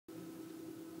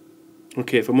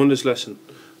Okay, for Monday's lesson,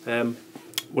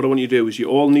 what I want you to do is you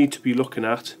all need to be looking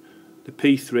at the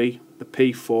P3, the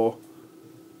P4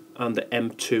 and the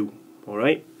M2,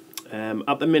 alright?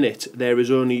 At the minute there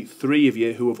is only 3 of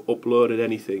you who have uploaded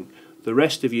anything. The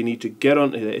rest of you need to get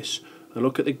onto this and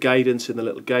look at the guidance in the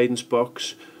little guidance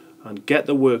box and get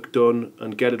the work done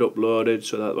and get it uploaded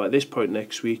so that by this point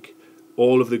next week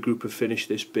all of the group have finished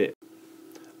this bit.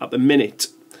 At the minute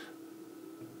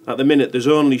there's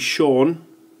only Sean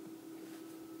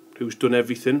who's done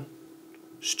everything.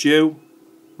 Stu,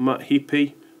 Matt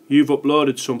Heapy, you've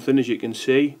uploaded something as you can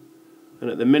see, and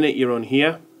at the minute you're on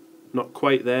here, not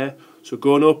quite there, so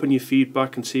go and open your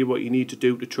feedback and see what you need to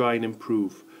do to try and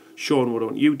improve. Sean, what I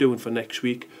want you doing for next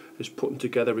week is putting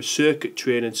together a circuit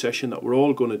training session that we're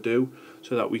all going to do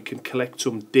so that we can collect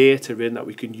some data in that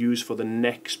we can use for the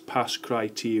next pass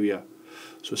criteria.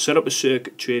 So set up a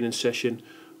circuit training session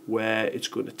where it's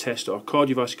going to test our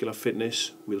cardiovascular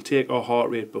fitness. We'll take our heart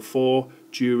rate before,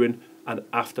 during and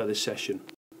after the session.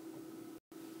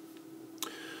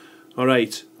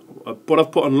 Alright, but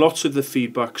I've put on lots of the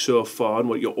feedback so far, and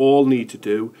what you all need to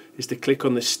do is to click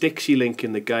on the Stixie link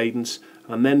in the guidance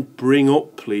and then bring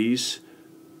up, please,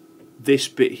 this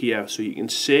bit here so you can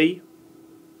see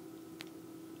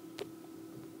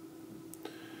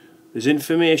there's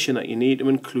information that you need to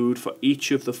include for each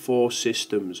of the 4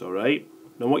 systems, alright?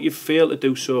 Now what you've failed to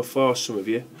do so far, some of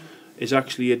you, is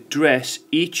actually address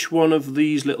each one of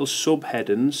these little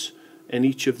subheadings in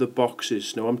each of the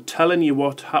boxes. Now I'm telling you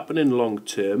what's happening long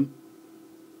term.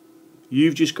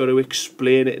 You've just got to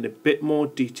explain it in a bit more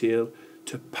detail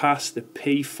to pass the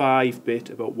P5 bit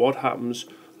about what happens,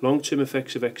 long-term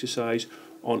effects of exercise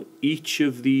on each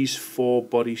of these 4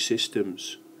 body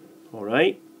systems.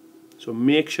 Alright? So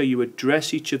make sure you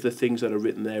address each of the things that are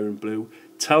written there in blue.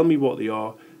 Tell me what they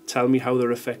are. Tell me how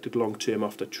they're affected long term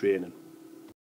after training.